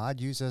 like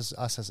God uses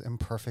us as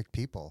imperfect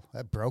people,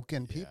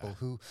 broken people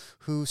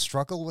who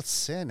struggle with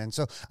sin. And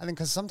so I think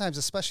because sometimes,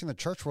 especially in the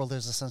church world,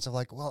 there's a sense of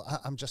like, well,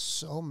 I'm just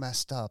so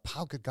messed up.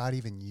 How could God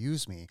even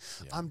use me?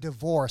 Yeah. I'm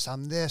divorced.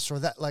 I'm this or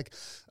that. Like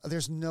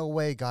there's no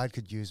way God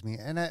could use me.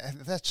 And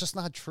that's just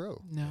not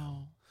true.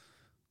 No,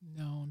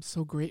 I'm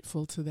so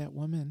grateful to that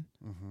woman.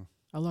 Mm-hmm.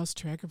 I lost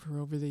track of her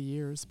over the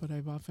years, but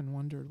I've often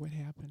wondered what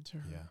happened to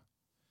her. Yeah.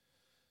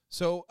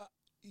 So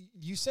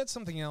you said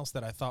something else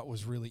that I thought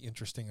was really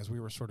interesting as we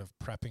were sort of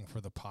prepping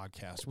for the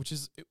podcast, which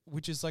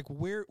is like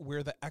where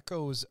the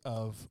echoes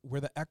of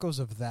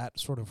that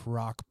sort of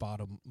rock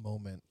bottom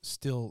moment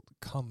still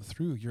come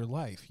through your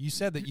life. You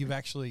said that you've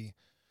actually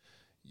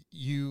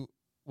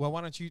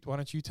why don't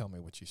you tell me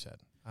what you said?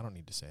 I don't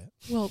need to say it.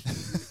 Well,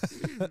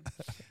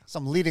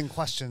 some leading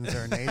questions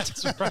there, Nate.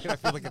 That's right. I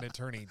feel like an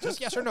attorney. Just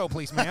yes or no,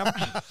 please, ma'am.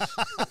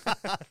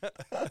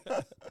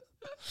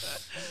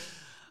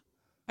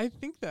 I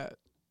think that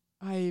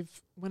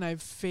when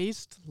I've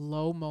faced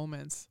low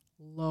moments,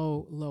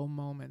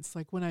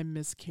 like when I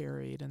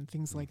miscarried and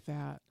things like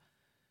that,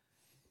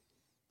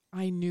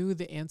 I knew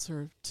the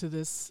answer to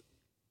this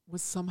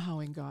was somehow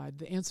in God,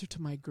 the answer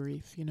to my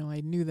grief. You know,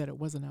 I knew that it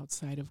wasn't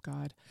outside of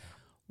God.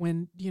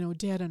 When, you know,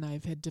 Dad and I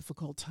have had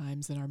difficult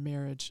times in our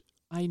marriage,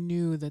 I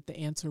knew that the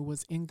answer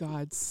was in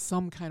God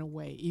some kind of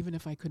way, even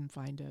if I couldn't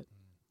find it,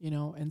 you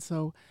know. And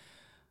so,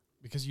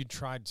 because you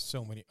tried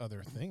so many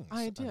other things.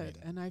 I did.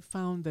 And I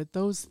found that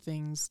those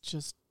things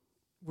just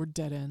were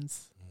dead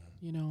ends,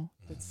 you know,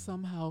 that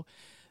somehow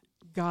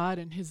God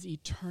in his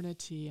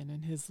eternity and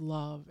in his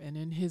love and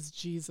in his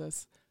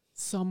Jesus,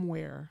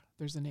 somewhere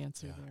there's an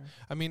answer there.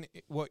 I mean,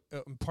 what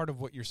part of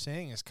what you're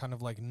saying is kind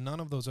of like none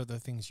of those other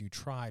things you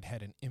tried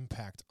had an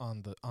impact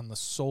on the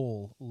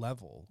soul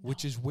level,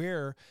 which is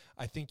where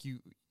I think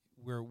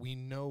where we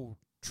know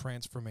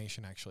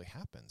transformation actually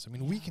happens. I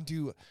mean, we can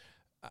do.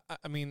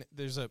 I mean,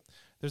 there's a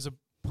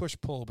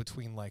push-pull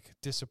between like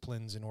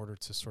disciplines in order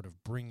to sort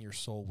of bring your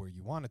soul where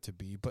you want it to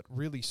be, but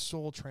really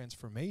soul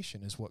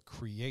transformation is what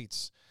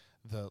creates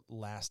the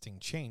lasting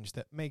change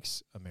that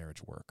makes a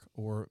marriage work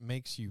or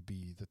makes you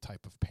be the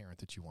type of parent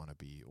that you want to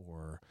be,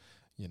 or,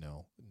 you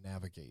know,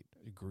 navigate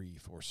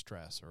grief or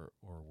stress or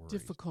worries.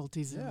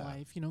 Difficulties in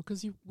life, you know,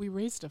 because we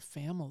raised a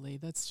family.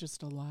 That's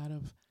just a lot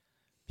of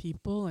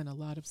people and a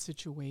lot of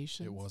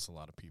situations. It was a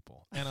lot of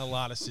people and a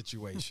lot of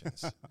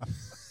situations.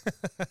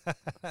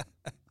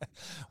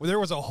 Well, there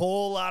was a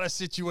whole lot of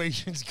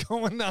situations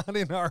going on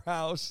in our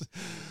house.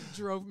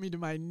 Drove me to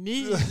my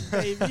knees,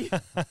 baby.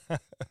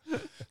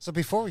 So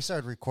before we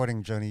started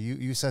recording, Joni,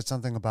 you said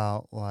something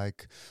about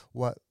like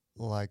what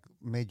like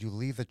made you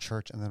leave the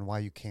church and then why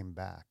you came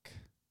back.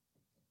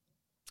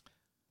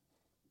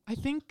 I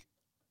think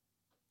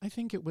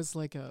it was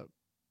like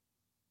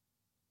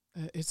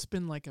it's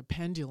been like a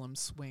pendulum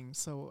swing.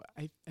 So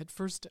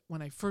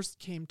when I first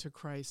came to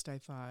Christ, I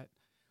thought,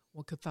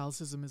 well,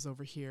 Catholicism is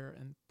over here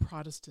and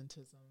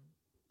Protestantism,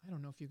 I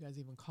don't know if you guys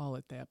even call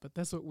it that, but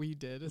that's what we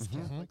did as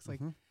Catholics.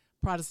 Like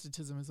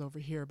Protestantism is over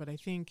here. But I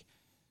think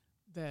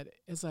that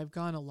as I've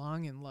gone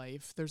along in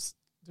life, there's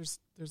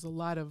a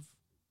lot of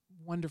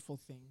wonderful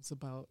things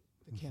about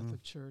the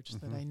Catholic Church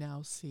that I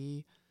now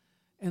see.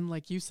 And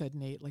like you said,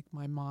 Nate, like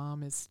my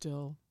mom is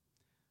still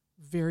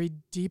very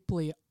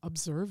deeply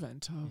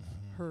observant of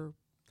her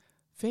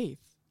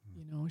faith.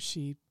 You know,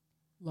 she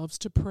loves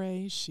to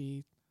pray.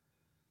 She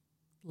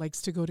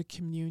likes to go to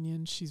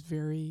communion. She's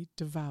very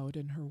devout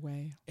in her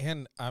way.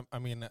 And I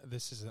mean,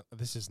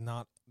 this is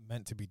not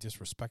meant to be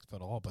disrespectful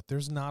at all, but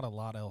there's not a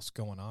lot else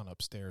going on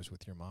upstairs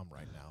with your mom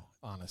right now,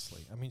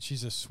 honestly. I mean,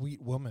 she's a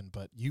sweet woman,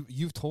 but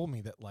you've told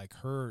me that like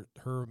her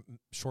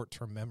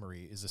short-term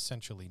memory is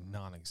essentially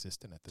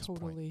non-existent at this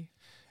point.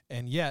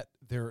 And yet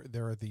there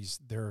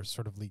are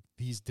sort of like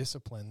these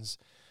disciplines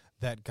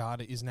that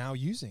God is now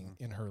using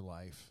in her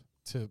life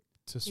to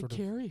sort of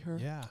carry her.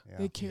 Yeah.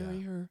 They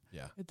carry her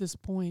at this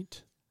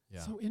point.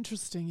 Yeah. So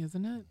interesting,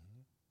 isn't it?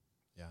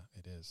 Yeah,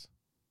 it is.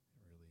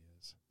 It really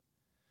is.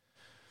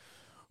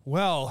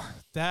 Well,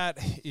 that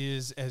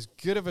is as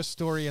good of a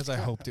story as I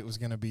hoped it was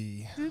going to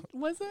be.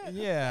 Was it?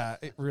 Yeah,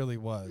 it really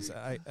was.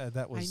 I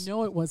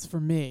know it was for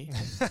me.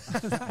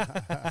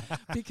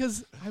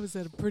 Because I was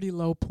at a pretty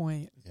low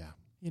point. Yeah.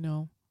 You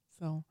know.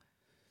 So,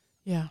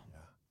 yeah.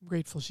 I'm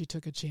grateful she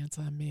took a chance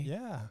on me.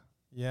 Yeah.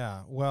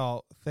 Yeah.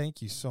 Well,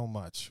 thank you so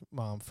much,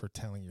 Mom, for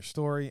telling your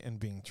story and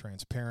being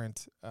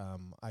transparent.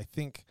 I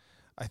think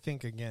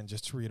again,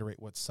 just to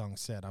reiterate what Sung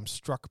said, I'm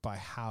struck by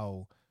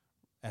how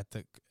at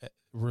the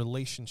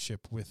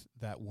relationship with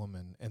that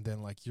woman and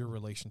then like your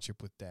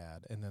relationship with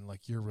Dad and then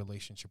like your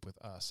relationship with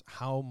us,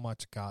 how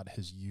much God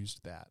has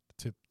used that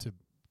to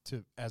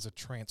as a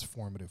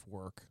transformative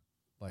work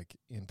like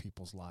in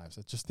people's lives.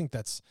 I just think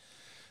that's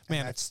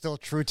still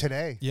true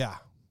today. Yeah.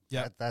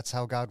 Yeah. That's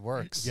how God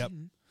works. Yep.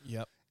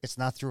 Yep. It's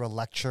not through a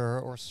lecture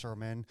or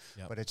sermon,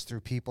 but it's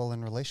through people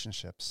and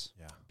relationships.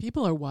 Yeah.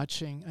 People are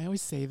watching. I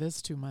always say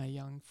this to my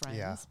young friends.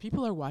 Yeah.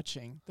 People are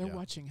watching. They're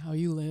watching how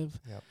you live.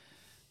 Yep.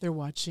 They're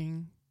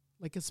watching,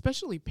 like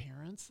especially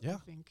parents, I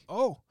think.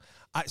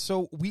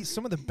 So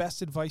some of the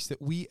best advice that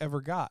we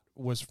ever got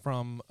was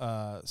from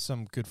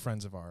some good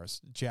friends of ours,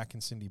 Jack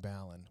and Cindy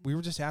Ballin. We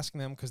were just asking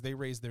them because they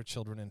raised their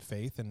children in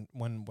faith. And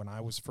when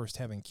I was first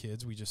having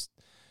kids, we just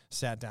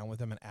sat down with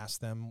them and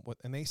asked them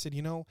and they said,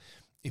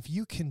 if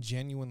you can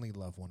genuinely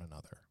love one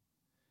another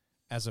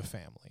as a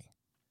family,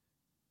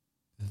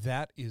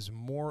 that is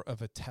more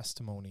of a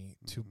testimony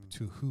to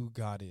who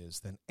God is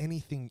than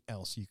anything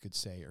else you could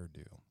say or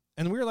do.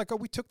 And we were like,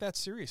 we took that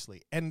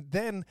seriously. And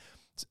then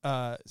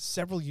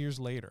several years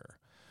later,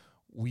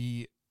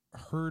 we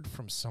heard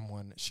from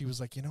someone. She was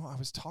like, I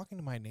was talking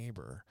to my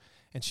neighbor,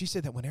 and she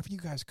said that whenever you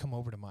guys come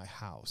over to my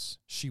house,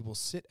 she will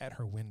sit at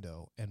her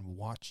window and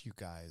watch you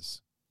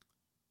guys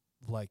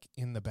like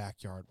in the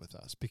backyard with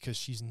us because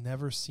she's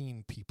never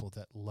seen people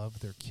that love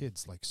their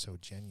kids like so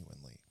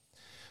genuinely.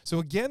 So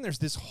again, there's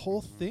this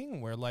whole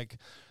thing where like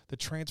the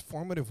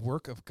transformative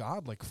work of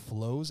God like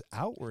flows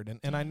outward.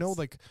 And I know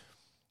like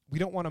we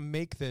don't want to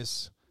make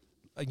this,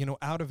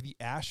 out of the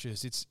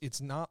ashes.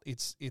 It's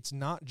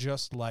not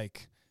just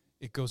like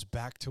it goes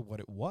back to what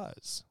it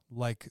was.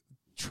 Like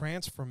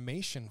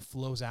transformation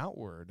flows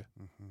outward.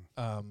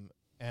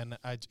 And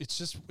it's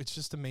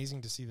just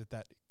amazing to see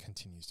that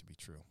continues to be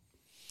true.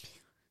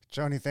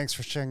 Joni, thanks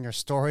for sharing your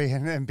story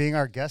and being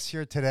our guest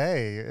here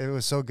today. It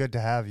was so good to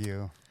have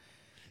you.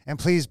 And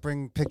please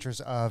bring pictures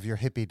of your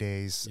hippie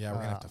days. Yeah, we're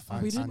going to have to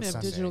find We didn't have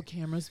Sunday. Digital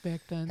cameras back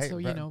then,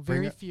 so,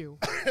 very few.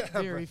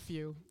 Very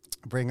few.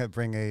 Bring a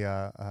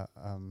printout,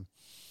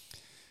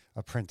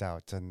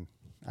 and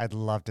I'd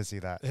love to see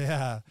that.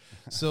 Yeah.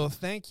 So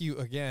thank you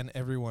again,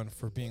 everyone,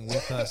 for being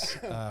with us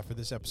for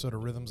this episode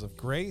of Rhythms of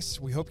Grace.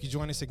 We hope you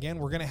join us again.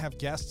 We're going to have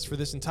guests for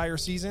this entire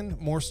season.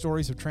 More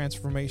stories of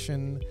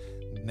transformation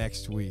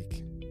next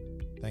week.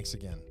 Thanks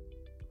again.